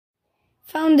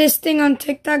Found this thing on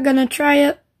TikTok, gonna try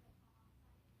it.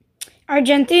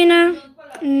 Argentina.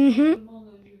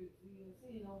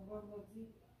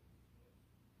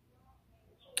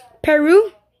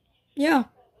 Peru? Yeah.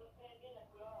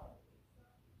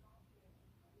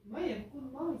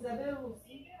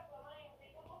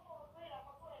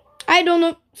 I don't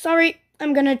know. Sorry.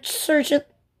 I'm gonna search it.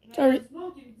 Sorry.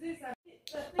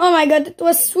 Oh my god, it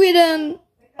was Sweden.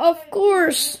 Of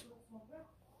course.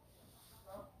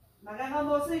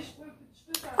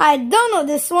 I don't know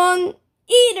this one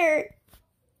either.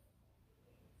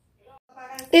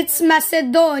 It's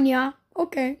Macedonia.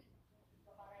 Okay.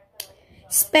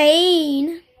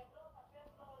 Spain.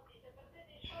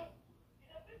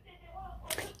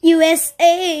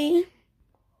 USA.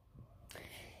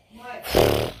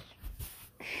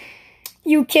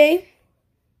 UK.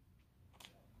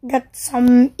 Got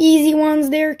some easy ones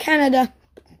there. Canada.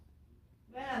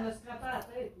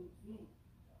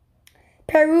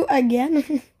 Peru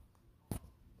again.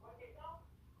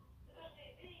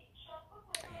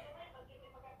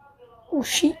 Oh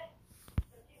shit.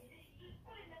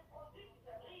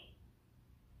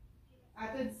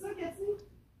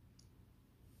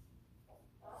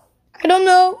 I don't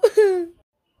know.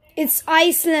 It's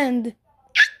Iceland.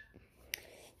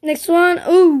 Next one.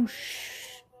 Oh.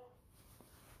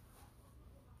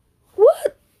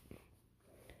 What?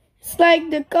 It's like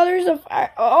the colors of.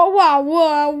 Oh wow!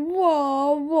 Whoa!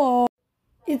 Whoa! Whoa!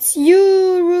 It's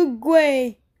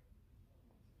Uruguay.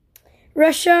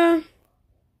 Russia.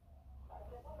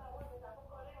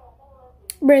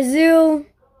 Brazil.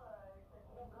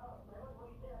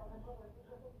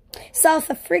 South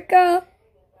Africa.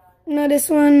 No, this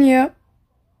one, yep.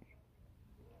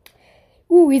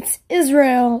 Ooh, it's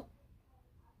Israel.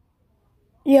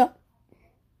 Yep.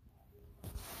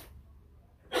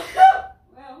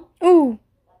 Ooh.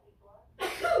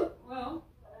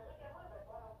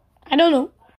 I don't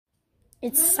know.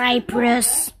 It's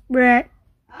Cyprus, bruh.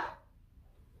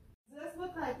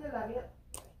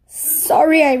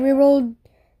 Sorry, I rerolled.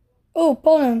 Oh,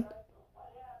 Poland.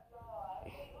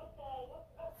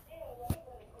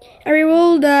 I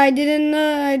rerolled. I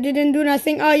didn't do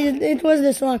nothing. Oh, it was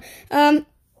this one. I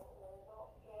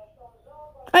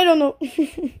don't know.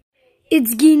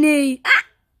 It's Guinea. Ah!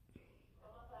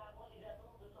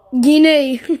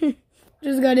 Guinea.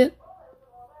 Just got it.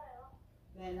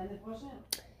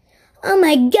 Oh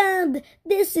my god,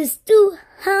 this is too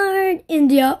hard.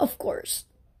 India, of course.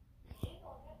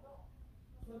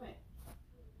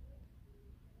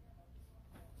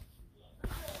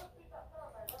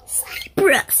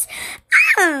 Cyprus.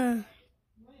 Ah.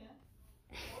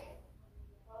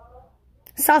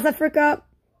 South Africa.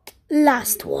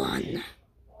 Last one.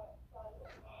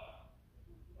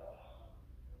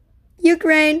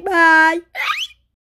 Ukraine. Bye.